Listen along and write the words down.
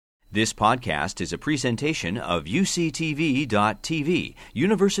This podcast is a presentation of UCTV.tv,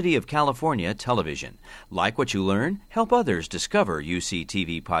 University of California Television. Like what you learn? Help others discover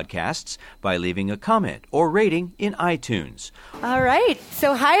UCTV podcasts by leaving a comment or rating in iTunes. All right.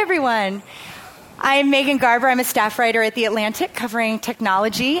 So hi, everyone. I'm Megan Garber. I'm a staff writer at The Atlantic covering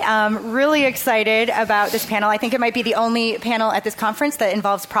technology. Really excited about this panel. I think it might be the only panel at this conference that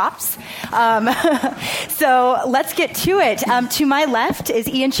involves props. So let's get to it. To my left is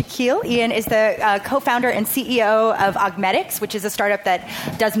Ian Shakil. Ian is the co-founder and CEO of Augmetics, which is a startup that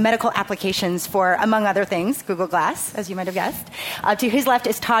does medical applications for, among other things, Google Glass, as you might have guessed. To his left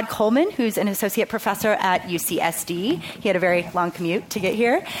is Todd Coleman, who's an associate professor at UCSD. He had a very long commute to get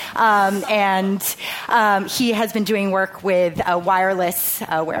here. He has been doing work with wireless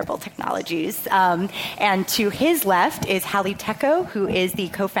wearable technologies. And to his left is Halle Tecco, who is the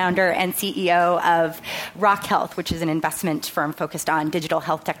co-founder and CEO of Rock Health, which is an investment firm focused on digital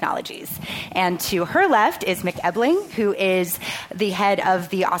health technologies. And to her left is Mick Ebeling, who is the head of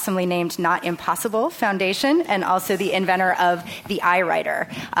the awesomely named Not Impossible Foundation and also the inventor of the iWriter,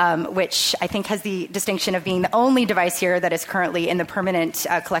 which I think has the distinction of being the only device here that is currently in the permanent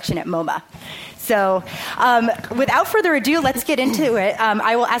collection at MoMA. So without further ado, let's get into it.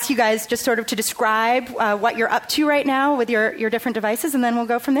 I will ask you guys just sort of to describe what you're up to right now with your different devices, and then we'll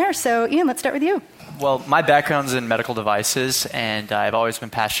go from there. So Ian, let's start with you. Well, my background's in medical devices, and I've always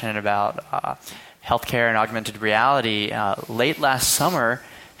been passionate about healthcare and augmented reality. Late last summer,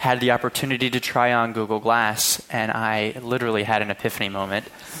 had the opportunity to try on Google Glass, and I literally had an epiphany moment.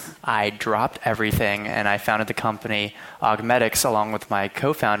 I dropped everything, and I founded the company Augmetics along with my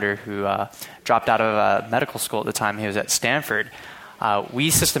co-founder who dropped out of medical school at the time. He was at Stanford.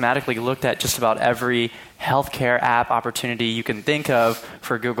 We systematically looked at just about every healthcare app opportunity you can think of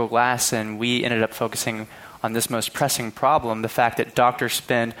for Google Glass, and we ended up focusing on this most pressing problem, the fact that doctors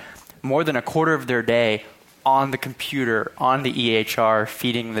spend more than a quarter of their day on the computer, on the EHR,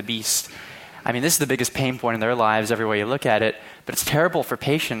 feeding the beast. I mean, this is the biggest pain point in their lives, every way you look at it, but it's terrible for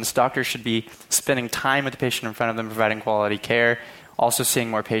patients. Doctors should be spending time with the patient in front of them, providing quality care, also seeing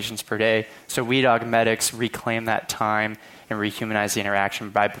more patients per day. So we at Augmetics reclaim that time and rehumanize the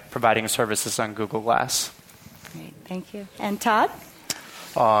interaction by providing services on Google Glass. Great, thank you. And Todd?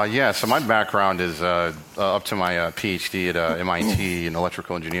 So my background is up to my PhD at MIT in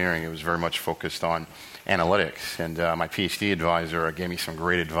electrical engineering. It was very much focused on analytics, and my PhD advisor gave me some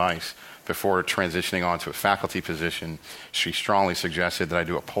great advice. Before transitioning on to a faculty position, she strongly suggested that I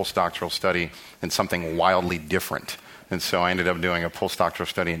do a postdoctoral study in something wildly different. And so I ended up doing a postdoctoral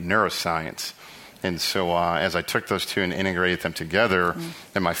study in neuroscience. And so as I took those two and integrated them together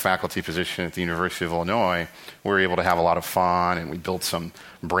in my faculty position at the University of Illinois, we were able to have a lot of fun, and we built some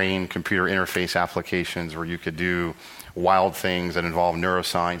brain-computer interface applications where you could do wild things that involve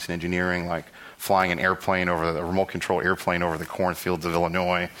neuroscience and engineering, like flying an airplane over the remote control airplane over the cornfields of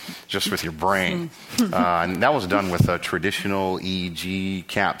Illinois just with your brain. And that was done with a traditional EEG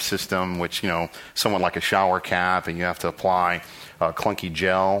cap system, which, somewhat like a shower cap, and you have to apply clunky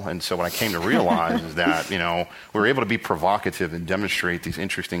gel. And so what I came to realize is that, we were able to be provocative and demonstrate these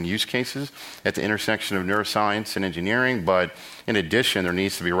interesting use cases at the intersection of neuroscience and engineering. But in addition, there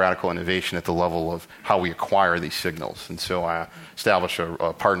needs to be radical innovation at the level of how we acquire these signals. And so I established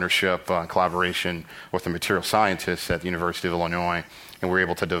a partnership, collaboration with the material scientists at the University of Illinois. And we were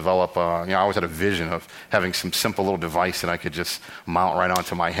able to develop, I always had a vision of having some simple little device that I could just mount right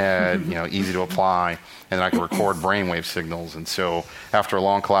onto my head, easy to apply, and then I could record brainwave signals. And so after a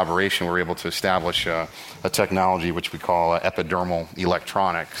long collaboration, we were able to establish a technology which we call epidermal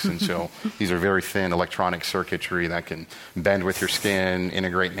electronics. And so these are very thin electronic circuitry that can bend with your skin,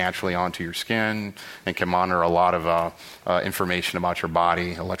 integrate naturally onto your skin, and can monitor a lot of information about your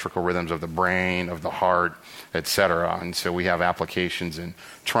body, electrical rhythms of the brain, of the heart, etc. And so we have applications in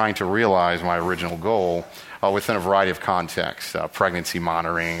trying to realize my original goal within a variety of contexts, pregnancy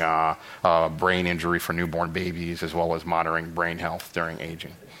monitoring, brain injury for newborn babies, as well as monitoring brain health during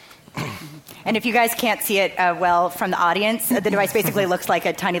aging. And if you guys can't see it well from the audience, the device basically looks like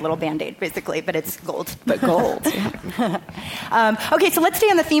a tiny little Band-Aid, basically, but it's gold. Okay, so let's stay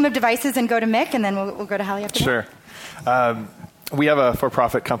on the theme of devices and go to Mick, and then we'll go to Halle after that. Sure. We have a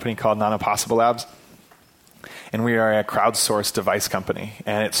for-profit company called Not Impossible Labs, and we are a crowdsourced device company.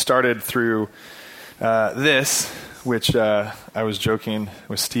 And it started through this, which I was joking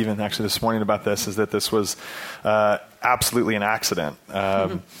with Stephen actually this morning about this, is that this was absolutely an accident.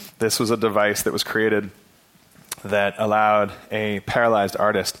 This was a device that was created that allowed a paralyzed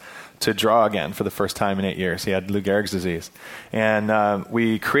artist to draw again for the first time in 8 years. He had Lou Gehrig's disease. And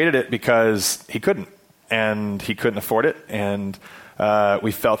we created it because he couldn't. And he couldn't afford it. And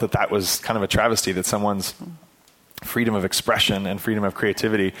we felt that was kind of a travesty, that someone's freedom of expression and freedom of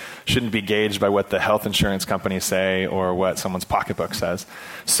creativity shouldn't be gauged by what the health insurance companies say or what someone's pocketbook says.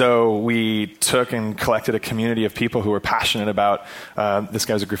 So we took and collected a community of people who were passionate about, this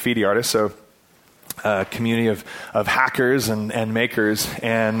guy was a graffiti artist, so a community of hackers and makers,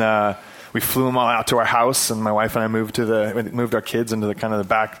 and we flew them all out to our house, and my wife and I moved our kids into the kind of the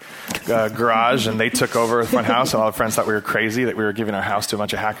back garage, and they took over the front house. All our friends thought we were crazy, that we were giving our house to a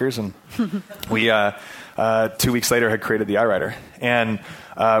bunch of hackers, and we 2 weeks later had created the iWriter. And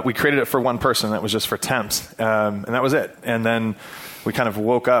we created it for one person. That was just for temps. And that was it. And then we kind of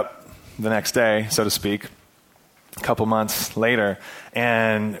woke up the next day, so to speak, a couple months later,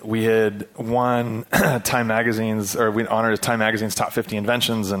 and we had won Time Magazine's, or we honored Time Magazine's top 50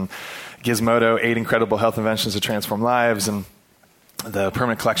 inventions, and Gizmodo 8 incredible health inventions to transform lives, and the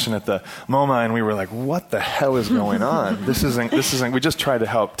permanent collection at the MoMA, and we were like, what the hell is going on? This isn't, we just tried to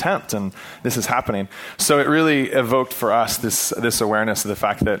help tempt, and this is happening. So it really evoked for us this awareness of the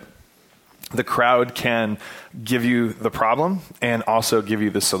fact that the crowd can give you the problem and also give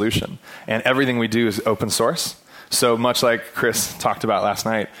you the solution. And everything we do is open source. So much like Chris talked about last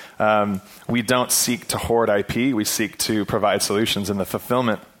night, we don't seek to hoard IP, we seek to provide solutions, and the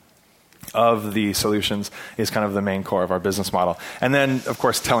fulfillment of the solutions is kind of the main core of our business model. And then, of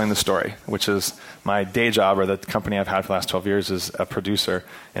course, telling the story, which is my day job, or the company I've had for the last 12 years is a producer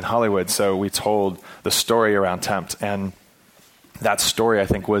in Hollywood. So we told the story around Tempt, and that story, I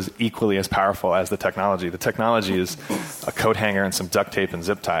think, was equally as powerful as the technology. The technology is a coat hanger and some duct tape and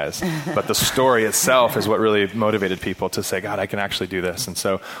zip ties. But the story itself is what really motivated people to say, God, I can actually do this. And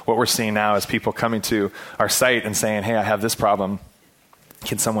so what we're seeing now is people coming to our site and saying, hey, I have this problem.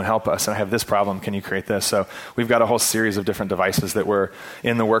 Can someone help us? And I have this problem. Can you create this? So we've got a whole series of different devices that we're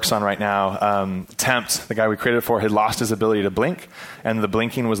in the works on right now. Tempt, the guy we created it for, had lost his ability to blink. And the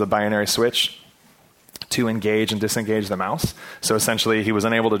blinking was a binary switch to engage and disengage the mouse. So essentially, he was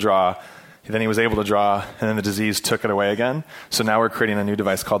unable to draw. Then he was able to draw, and then the disease took it away again. So now we're creating a new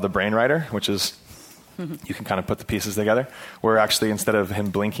device called the Brain Writer, which is, you can kind of put the pieces together. Where actually, instead of him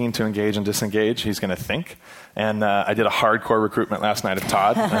blinking to engage and disengage, he's going to think. And I did a hardcore recruitment last night of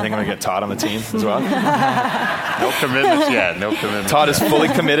Todd. I think I'm going to get Todd on the team as well. No commitments yet. No commitments. Todd is fully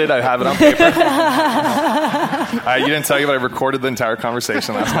committed. I have it on paper. You didn't tell you, but I recorded the entire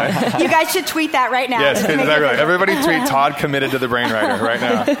conversation last night. You guys should tweet that right now. Yes, exactly. Everybody tweet Todd committed to the Brain Writer right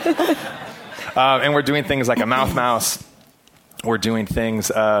now. And we're doing things like a mouth mouse. We're doing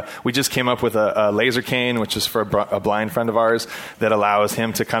things, we just came up with a laser cane, which is for a blind friend of ours, that allows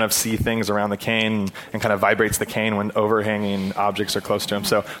him to kind of see things around the cane and kind of vibrates the cane when overhanging objects are close to him.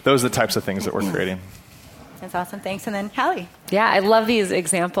 So those are the types of things that we're creating. That's awesome. Thanks. And then Halle. Yeah, I love these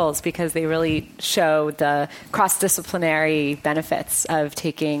examples because they really show the cross-disciplinary benefits of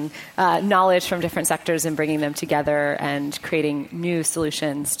taking knowledge from different sectors and bringing them together and creating new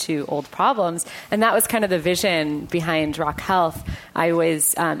solutions to old problems. And that was kind of the vision behind Rock Health. I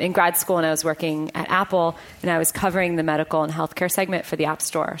was in grad school and I was working at Apple, and I was covering the medical and healthcare segment for the App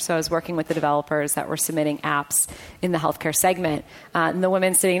Store. So I was working with the developers that were submitting apps in the healthcare segment. And the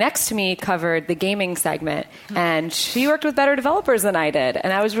woman sitting next to me covered the gaming segment. And she worked with better developers than I did.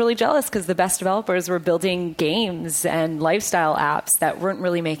 And I was really jealous because the best developers were building games and lifestyle apps that weren't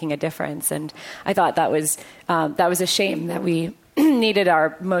really making a difference. And I thought that was a shame that we needed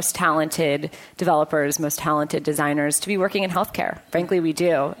our most talented developers, most talented designers to be working in healthcare. Frankly, we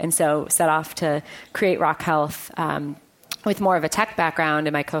do. And so set off to create Rock Health with more of a tech background,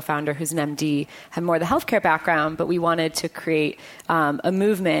 and my co-founder, who's an MD, had more of the healthcare background, but we wanted to create a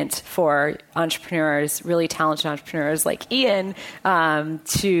movement for entrepreneurs, really talented entrepreneurs like Ian,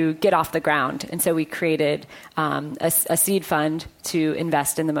 to get off the ground. And so we created a seed fund to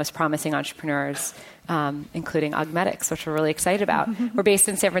invest in the most promising entrepreneurs, including Augmetics, which we're really excited about. We're based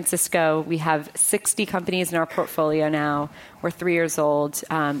in San Francisco. We have 60 companies in our portfolio now. We're 3 years old,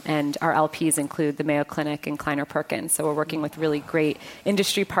 and our LPs include the Mayo Clinic and Kleiner Perkins. So we're working with really great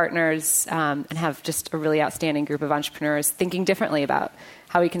industry partners and have just a really outstanding group of entrepreneurs thinking differently about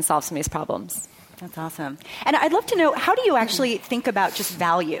how we can solve some of these problems. That's awesome. And I'd love to know, how do you actually think about just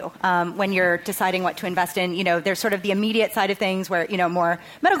value when you're deciding what to invest in? You know, there's sort of the immediate side of things where, you know, more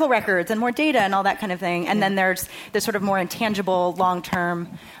medical records and more data and all that kind of thing. And then there's the sort of more intangible, long-term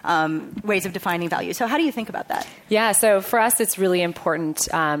ways of defining value. So how do you think about that? Yeah, so for us, it's really important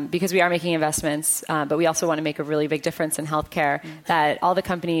because we are making investments, but we also want to make a really big difference in healthcare, that all the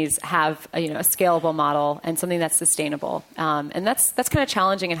companies have a scalable model and something that's sustainable. And that's kind of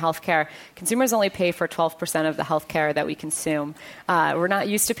challenging in healthcare. Consumers only pay for 12% of the healthcare that we consume. We're not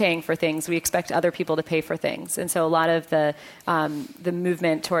used to paying for things. We expect other people to pay for things. And so a lot of the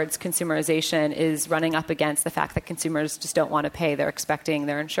movement towards consumerization is running up against the fact that consumers just don't want to pay. They're expecting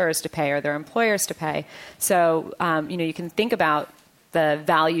their insurers to pay or their employers to pay. So, you can think about the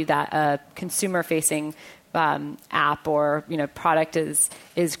value that a consumer-facing app or product is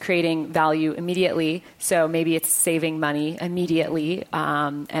creating value immediately. So maybe it's saving money immediately,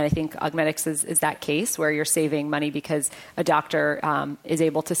 and I think Augmetics is that case where you're saving money because a doctor is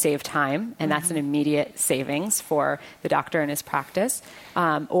able to save time, and that's an immediate savings for the doctor and his practice.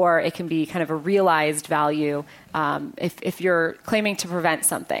 Or it can be kind of a realized value if you're claiming to prevent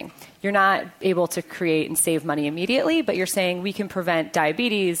something. You're not able to create and save money immediately, but you're saying we can prevent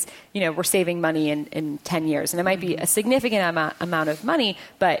diabetes. We're saving money in 10 years. And it might be a significant amount of money,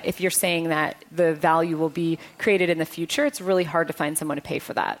 but if you're saying that the value will be created in the future, it's really hard to find someone to pay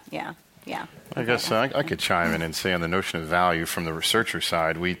for that. Yeah. I guess I could chime in and say on the notion of value from the researcher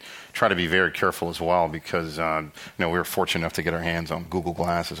side, we try to be very careful as well because we were fortunate enough to get our hands on Google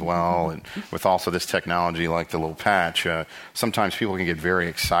Glass as well, and with also this technology like the little patch, sometimes people can get very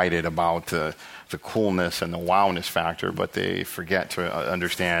excited about the coolness and the wowness factor, but they forget to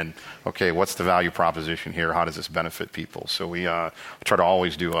understand, okay, what's the value proposition here? How does this benefit people? So we try to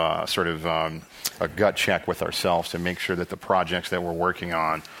always do a sort of a gut check with ourselves to make sure that the projects that we're working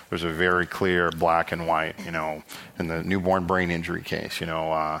on, there's a very clear black and white. In the newborn brain injury case,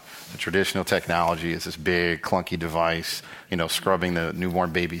 the traditional technology is this big, clunky device. Scrubbing the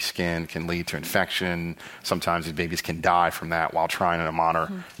newborn baby's skin can lead to infection. Sometimes these babies can die from that while trying to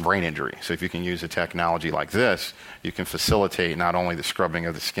monitor brain injury. So if you can use a technology like this, you can facilitate not only the scrubbing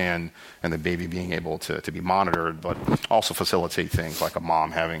of the skin and the baby being able to be monitored, but also facilitate things like a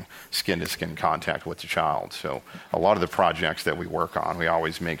mom having skin-to-skin contact with the child. So a lot of the projects that we work on, we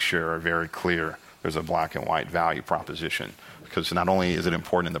always make sure are very clear. There's a black and white value proposition because not only is it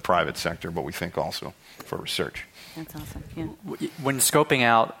important in the private sector, but we think also for research. That's awesome. Yeah. When scoping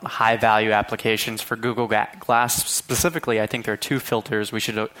out high-value applications for Google Glass specifically, I think there are two filters we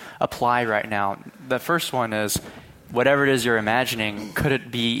should apply right now. The first one is whatever it is you're imagining, could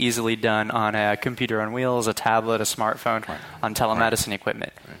it be easily done on a computer on wheels, a tablet, a smartphone, on telemedicine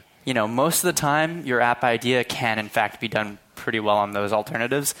equipment? Most of the time, your app idea can, in fact, be done pretty well on those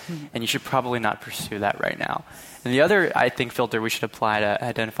alternatives, and you should probably not pursue that right now. And the other, I think, filter we should apply to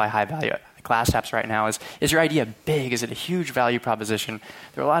identify high-value glass apps right now is your idea big? Is it a huge value proposition?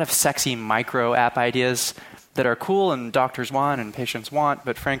 There are a lot of sexy micro app ideas that are cool and doctors want and patients want,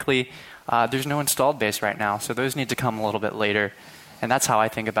 but frankly, there's no installed base right now, so those need to come a little bit later. And that's how I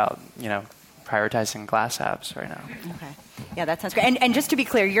think about, prioritizing glass apps right now. Okay. Yeah, that sounds great. And just to be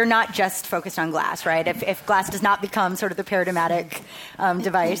clear, you're not just focused on glass, right? If glass does not become sort of the paradigmatic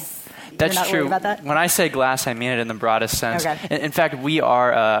device, that's you're not true. worried about that? When I say glass, I mean it in the broadest sense. Okay. In fact, we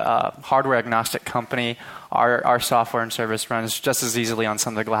are a hardware agnostic company. Our software and service runs just as easily on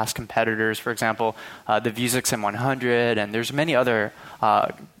some of the glass competitors. For example, the Vuzix M100, and there's many other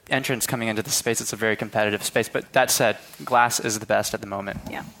entrants coming into the space. It's a very competitive space. But that said, glass is the best at the moment.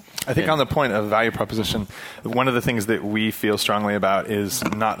 Yeah. I think on the point of value proposition, one of the things that we feel strongly about is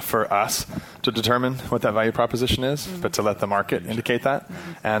not for us to determine what that value proposition is, but to let the market indicate that.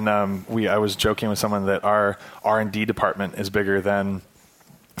 And I was joking with someone that our R&D department is bigger than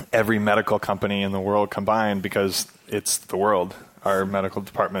every medical company in the world combined because it's the world. Our medical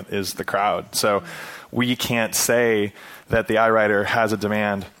department is the crowd. So we can't say that the iWriter has a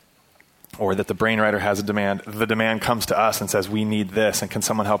demand or that the BrainWriter has a demand. The demand comes to us and says, we need this, and can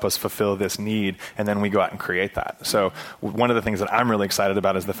someone help us fulfill this need? And then we go out and create that. So one of the things that I'm really excited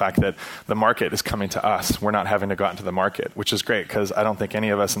about is the fact that the market is coming to us. We're not having to go out into the market, which is great because I don't think any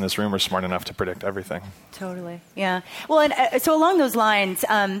of us in this room are smart enough to predict everything. Totally. Yeah. Well, and so along those lines,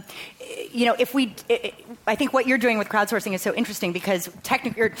 I think what you're doing with crowdsourcing is so interesting because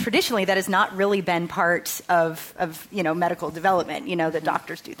traditionally that has not really been part of medical development. The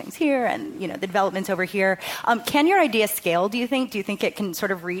doctors do things here and the development's over here. Can your idea scale, do you think? Do you think it can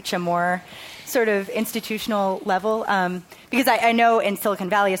sort of reach a more sort of institutional level? Because I know in Silicon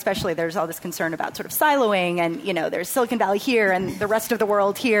Valley especially, there's all this concern about sort of siloing and, there's Silicon Valley here and the rest of the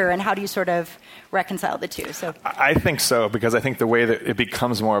world here, and how do you sort of reconcile the two? So I think so, because I think the way that it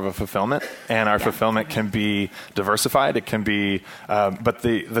becomes more of a fulfillment, and our fulfillment can be diversified. It can be, but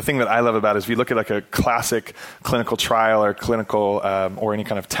the thing that I love about it is if you look at like a classic clinical trial or clinical or any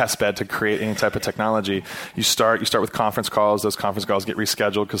kind of test bed to create any type of technology, you start with conference calls. Those conference calls get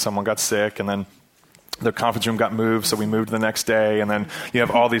rescheduled because someone got sick, and then The conference room got moved, so we moved the next day, and then you have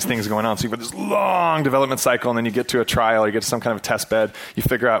all these things going on. So you've got this long development cycle, and then you get to a trial, you get to some kind of test bed, you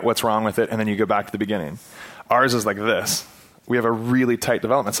figure out what's wrong with it, and then you go back to the beginning. Ours is like this. We have a really tight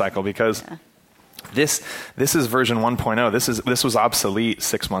development cycle because this is version 1.0. This was obsolete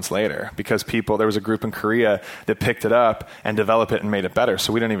 6 months later because there was a group in Korea that picked it up and developed it and made it better.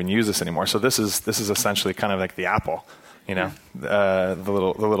 So we don't even use this anymore. So this is essentially kind of like the Apple. The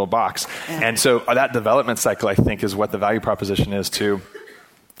little box. Yeah. And so that development cycle, I think, is what the value proposition is to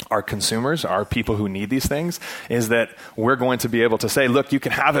our consumers, our people who need these things, is that we're going to be able to say, look, you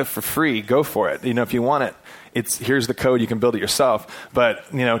can have it for free. Go for it. If you want it, here's the code. You can build it yourself. But,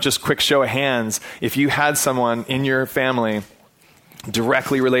 just quick show of hands. If you had someone in your family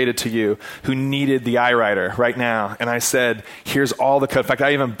directly related to you who needed the iWriter right now, and I said, here's all the code. In fact,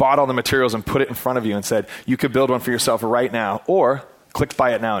 I even bought all the materials and put it in front of you and said, you could build one for yourself right now, or click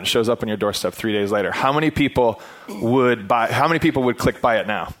buy it now, and it shows up on your doorstep 3 days later. How many people would click buy it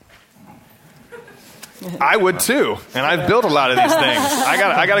now? I would too, and I've built a lot of these things.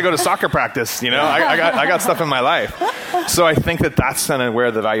 I got to go to soccer practice. I got stuff in my life. So I think that's kind of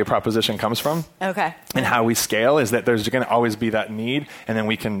where the value proposition comes from. Okay. And how we scale is that there's going to always be that need, and then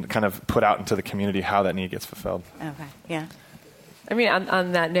we can kind of put out into the community how that need gets fulfilled. Okay. Yeah. I mean,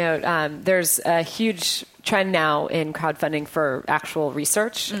 on that note, there's a huge trend now in crowdfunding for actual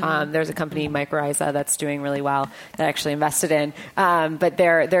research. Mm-hmm. There's a company, Mycorrhiza, that's doing really well that I actually invested in. But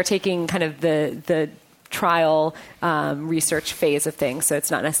they're taking kind of the trial research phase of things. So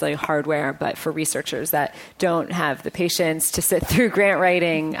it's not necessarily hardware, but for researchers that don't have the patience to sit through grant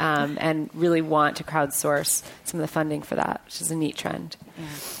writing and really want to crowdsource some of the funding for that, which is a neat trend. Yeah.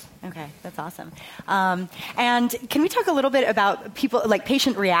 Okay, that's awesome. And can we talk a little bit about people, like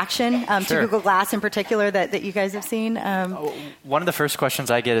patient reaction to Google Glass in particular that you guys have seen? One of the first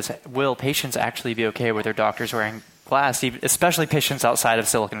questions I get is, will patients actually be okay with their doctors wearing glass, especially patients outside of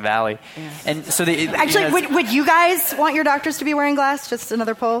Silicon Valley? Yeah. And so would you guys want your doctors to be wearing glass? Just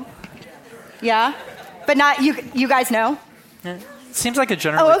another poll. Yeah, but not you. You guys know. Yeah. Seems like a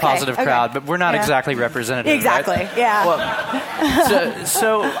generally positive crowd, but we're not exactly representative. Exactly. Right? Yeah. Well,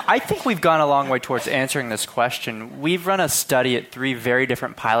 so I think we've gone a long way towards answering this question. We've run a study at 3 very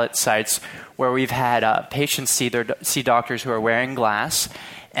different pilot sites where we've had patients see doctors who are wearing glass,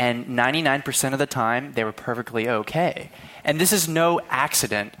 and 99% of the time they were perfectly okay. And this is no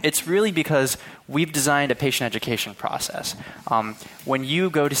accident. It's really because we've designed a patient education process. When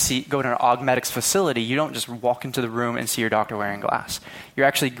you go to an augmetics facility, you don't just walk into the room and see your doctor wearing glass. You're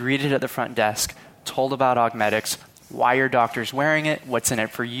actually greeted at the front desk, told about augmetics, why your doctor's wearing it, what's in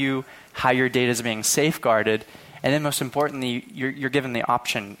it for you, how your data is being safeguarded, and then most importantly, you're given the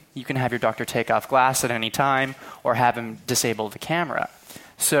option. You can have your doctor take off glass at any time or have him disable the camera.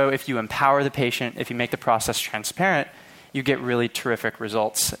 So if you empower the patient, if you make the process transparent, you get really terrific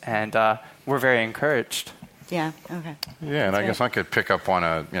results, and we're very encouraged. Yeah. Okay. Yeah, and I guess I could pick up on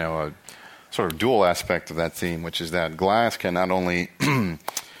a sort of dual aspect of that theme, which is that glass can not only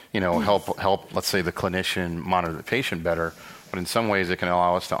help let's say the clinician monitor the patient better, but in some ways it can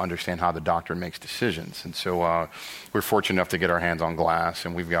allow us to understand how the doctor makes decisions. And so we're fortunate enough to get our hands on glass,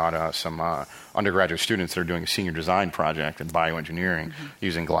 and we've got some undergraduate students that are doing a senior design project in bioengineering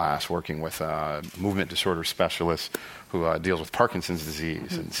using glass, working with movement disorder specialists who deals with Parkinson's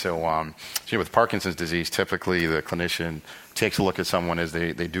disease. And so with Parkinson's disease, typically the clinician takes a look at someone as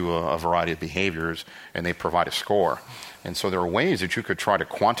they do a variety of behaviors, and they provide a score. And so there are ways that you could try to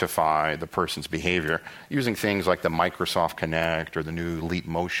quantify the person's behavior using things like the Microsoft Kinect or the new Leap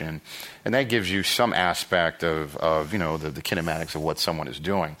Motion. And that gives you some aspect of the kinematics of what someone is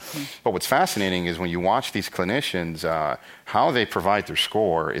doing. But what's fascinating is when you watch these clinicians, how they provide their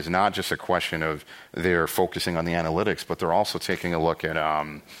score is not just a question of they're focusing on the analytics, but they're also taking a look at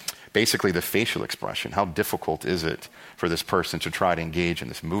basically the facial expression. How difficult is it for this person to try to engage in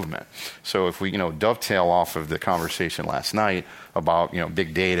this movement? So if we dovetail off of the conversation last night about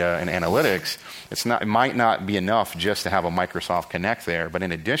big data and analytics, it might not be enough just to have a Microsoft Kinect there, but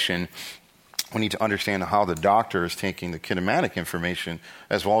in addition, we need to understand how the doctor is taking the kinematic information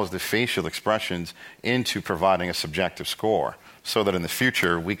as well as the facial expressions into providing a subjective score, so that in the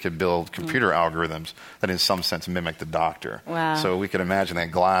future we could build computer algorithms that in some sense mimic the doctor. Wow. So we could imagine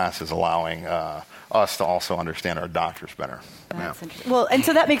that glass is allowing us to also understand our doctors better. That's interesting. Well, and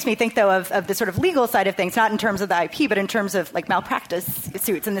so that makes me think, though, of the sort of legal side of things, not in terms of the IP, but in terms of like malpractice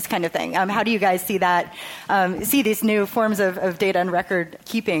suits and this kind of thing. How do you guys see that, see these new forms of data and record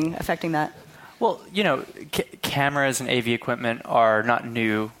keeping affecting that? Well, cameras and AV equipment are not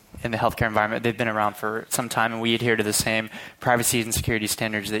new in the healthcare environment. They've been around for some time, and we adhere to the same privacy and security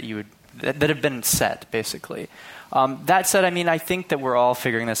standards that you would that have been set, basically. That said, I think that we're all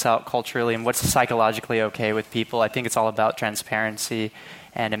figuring this out culturally and what's psychologically okay with people. I think it's all about transparency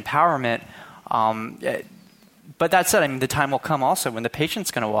and empowerment. But that said, the time will come also when the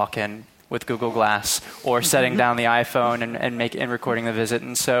patient's going to walk in with Google Glass or setting down the iPhone and recording the visit.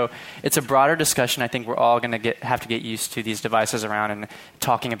 And so it's a broader discussion. I think we're all going to have to get used to these devices around and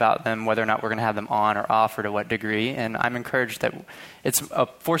talking about them, whether or not we're going to have them on or off or to what degree. And I'm encouraged that it's a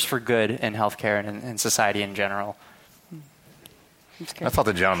force for good in healthcare and in society in general. I thought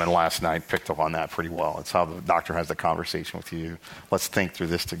the gentleman last night picked up on that pretty well. It's how the doctor has the conversation with you. Let's think through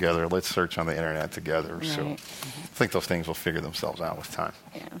this together. Let's search on the internet together. Right. So I think those things will figure themselves out with time.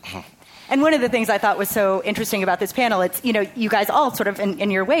 Yeah. And one of the things I thought was so interesting about this panel, it's, you guys all sort of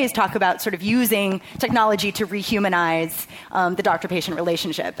in your ways talk about sort of using technology to rehumanize the doctor-patient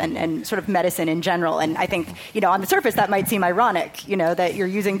relationship and sort of medicine in general. And I think, on the surface that might seem ironic, that you're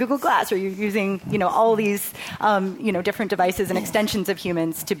using Google Glass or you're using, all these, different devices and extensions of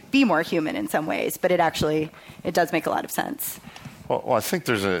humans to be more human in some ways. But it does make a lot of sense. Well, I think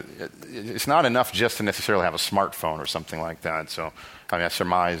it's not enough just to necessarily have a smartphone or something like that. So, I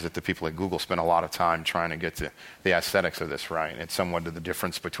surmise that the people at Google spend a lot of time trying to get to the aesthetics of this right. It's somewhat of the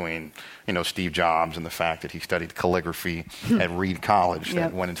difference between, Steve Jobs and the fact that he studied calligraphy at Reed College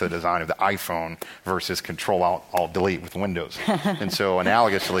that went into the design of the iPhone versus Control-Alt-Delete with Windows. And so,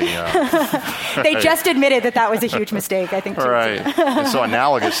 analogously... they just admitted that was a huge mistake, I think, too. Right. And so,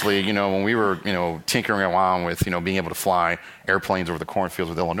 analogously, when we were, tinkering around with, being able to fly airplanes over the cornfields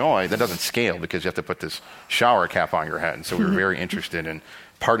of Illinois, that doesn't scale because you have to put this shower cap on your head. And so we were very interested in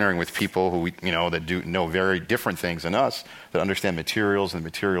partnering with people who that know very different things than us, that understand materials and the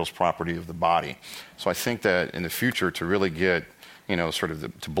materials property of the body. So I think that in the future, to really get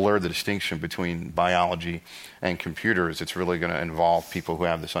to blur the distinction between biology and computers, it's really going to involve people who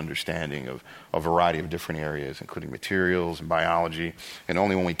have this understanding of a variety of different areas, including materials and biology. And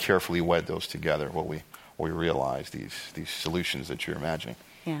only when we carefully wed those together will we realize these solutions that you're imagining.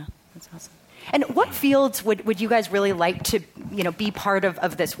 Yeah, that's awesome. And what fields would you guys really like to, be part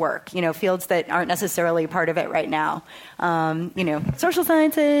of this work? Fields that aren't necessarily part of it right now. Social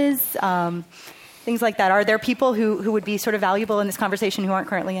sciences, things like that. Are there people who would be sort of valuable in this conversation who aren't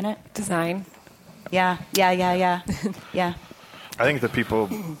currently in it? Design. Yeah. Yeah. I think the people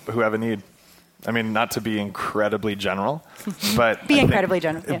who have a need. Not to be incredibly general, but... incredibly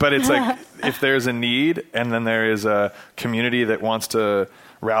general. Yeah. But it's like, if there's a need and then there is a community that wants to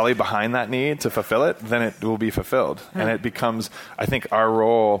rally behind that need to fulfill it, then it will be fulfilled. And it becomes, I think our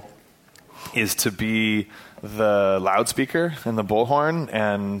role is to be the loudspeaker and the bullhorn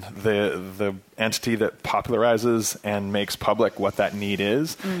and the entity that popularizes and makes public what that need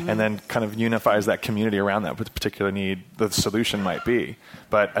is, and then kind of unifies that community around that particular need the solution might be.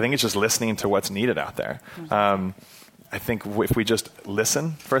 But I think it's just listening to what's needed out there. I think if we just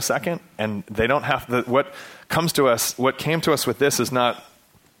listen for a second, and they don't have what came to us with this is not,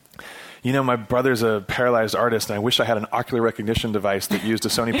 my brother's a paralyzed artist, and I wish I had an ocular recognition device that used a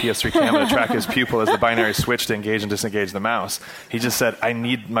Sony PS3 camera to track his pupil as the binary switch to engage and disengage the mouse. He just said, I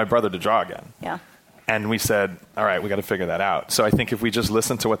need my brother to draw again. Yeah. And we said, all right, we got to figure that out. So I think if we just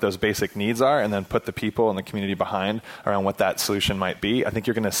listen to what those basic needs are and then put the people and the community behind around what that solution might be, I think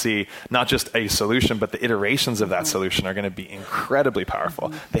you're going to see not just a solution, but the iterations of that solution are going to be incredibly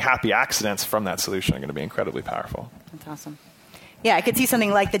powerful. The happy accidents from that solution are going to be incredibly powerful. That's awesome. Yeah, I could see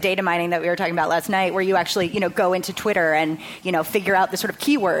something like the data mining that we were talking about last night, where you actually, go into Twitter and, figure out the sort of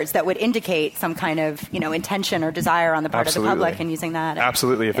keywords that would indicate some kind of, intention or desire on the part of the public, and using that.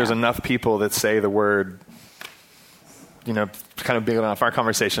 Absolutely. If there's enough people that say the word, kind of big enough our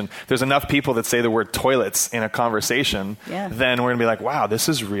conversation, there's enough people that say the word toilets in a conversation, then we're going to be like, wow, this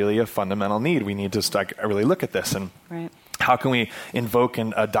is really a fundamental need. We need to really look at this. And how can we invoke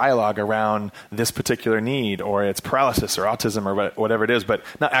a dialogue around this particular need, or it's paralysis or autism or whatever it is? But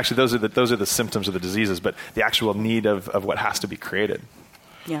not actually, those are the symptoms of the diseases, but the actual need of what has to be created.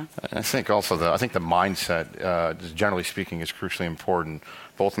 Yeah. I think also the mindset, generally speaking, is crucially important,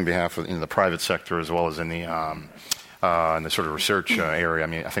 both on behalf of the private sector as well as in the sort of research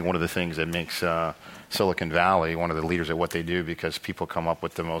area. I think one of the things that makes Silicon Valley one of the leaders at what they do, because people come up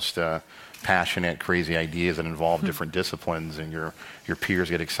with the most passionate, crazy ideas that involve different disciplines, and your peers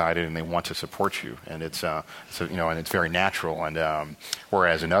get excited and they want to support you, and it's and it's very natural. And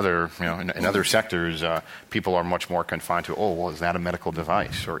whereas in other sectors, people are much more confined to, is that a medical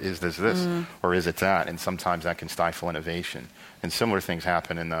device, or is this or is it that? And sometimes that can stifle innovation. And similar things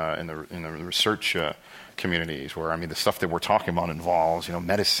happen in the research communities where, I mean, the stuff that we're talking about involves,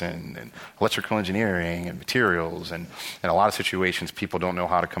 medicine and electrical engineering and materials. And in a lot of situations, people don't know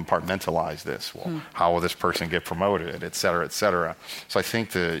how to compartmentalize this. Well, how will this person get promoted, et cetera, et cetera. So I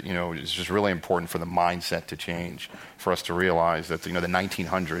think that, it's just really important for the mindset to change, for us to realize that, the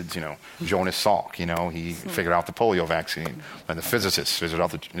 1900s, Jonas Salk, he figured out the polio vaccine, and the physicists figured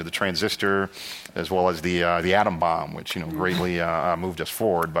out the transistor, as well as the atom bomb, which, greatly moved us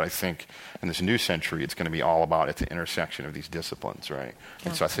forward. But I think in this new century, it's going to be all about at the intersection of these disciplines, right?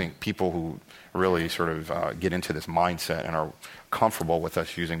 And so I think people who really sort of get into this mindset and are comfortable with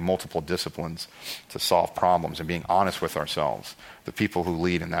us using multiple disciplines to solve problems and being honest with ourselves, the people who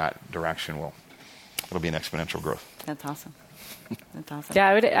lead in that direction it'll be an exponential growth. That's awesome. That's awesome. Yeah,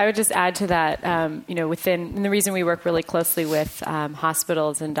 I would just add to that, and the reason we work really closely with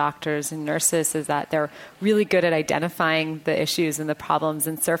hospitals and doctors and nurses is that they're really good at identifying the issues and the problems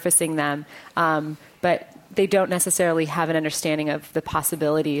and surfacing them, but they don't necessarily have an understanding of the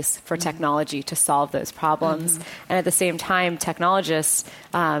possibilities for technology to solve those problems. And at the same time, technologists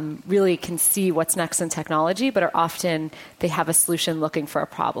really can see what's next in technology, but they have a solution looking for a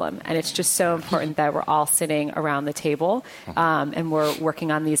problem. And it's just so important that we're all sitting around the table and we're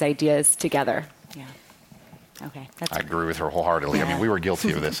working on these ideas together. Yeah. Okay. I agree with her wholeheartedly. Yeah. I mean, we were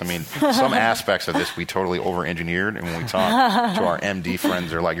guilty of this. I mean, some aspects of this we totally over-engineered, and when we talk to our MD friends,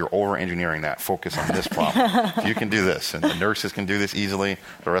 they're like, you're over-engineering that. Focus on this problem. If you can do this, and the nurses can do this easily,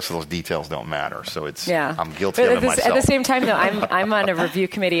 the rest of those details don't matter. So I'm guilty of it myself. At the same time, though, I'm on a review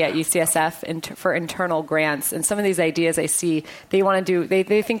committee at UCSF for internal grants, and some of these ideas I see, they want to do,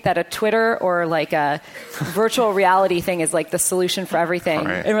 they think that a Twitter or like a virtual reality thing is like the solution for everything.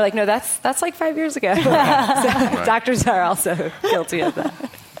 Right. And we're like, no, that's like 5 years ago. Right. Doctors are also guilty of that.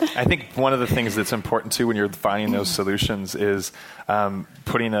 I think one of the things that's important too when you're finding those solutions is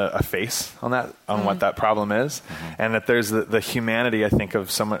putting a face on what that problem is, and that there's the humanity. I think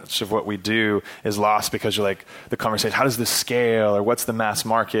of so much of what we do is lost because you're like the conversation. How does this scale, or what's the mass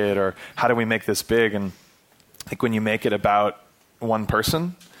market, or how do we make this big? And I think when you make it about one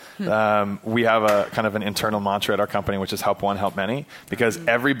person. We have a kind of an internal mantra at our company, which is help one, help many, because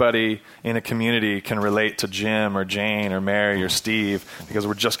everybody in a community can relate to Jim or Jane or Mary or Steve, because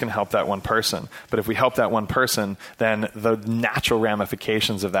we're just going to help that one person. But if we help that one person, then the natural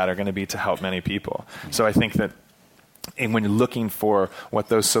ramifications of that are going to be to help many people. So I think that when you're looking for what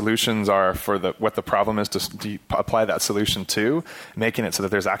those solutions are for what the problem is to apply that solution to, making it so that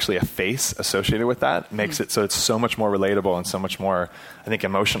there's actually a face associated with that makes it so it's so much more relatable and so much more, I think,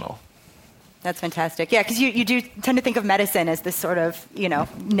 emotional. That's fantastic. Yeah, because you do tend to think of medicine as this sort of,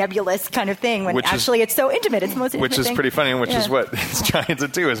 nebulous kind of thing, when actually it's so intimate. It's the most intimate Which is thing. pretty funny, and which is what it's trying to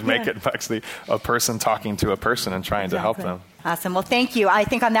do, is make it actually a person talking to a person and trying to help them. Awesome. Well, thank you. I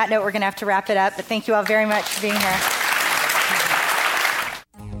think on that note, we're going to have to wrap it up, but thank you all very much for being here.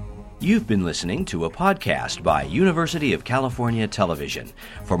 You've been listening to a podcast by University of California Television.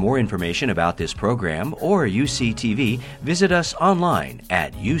 For more information about this program or UCTV, visit us online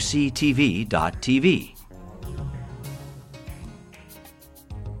at uctv.tv.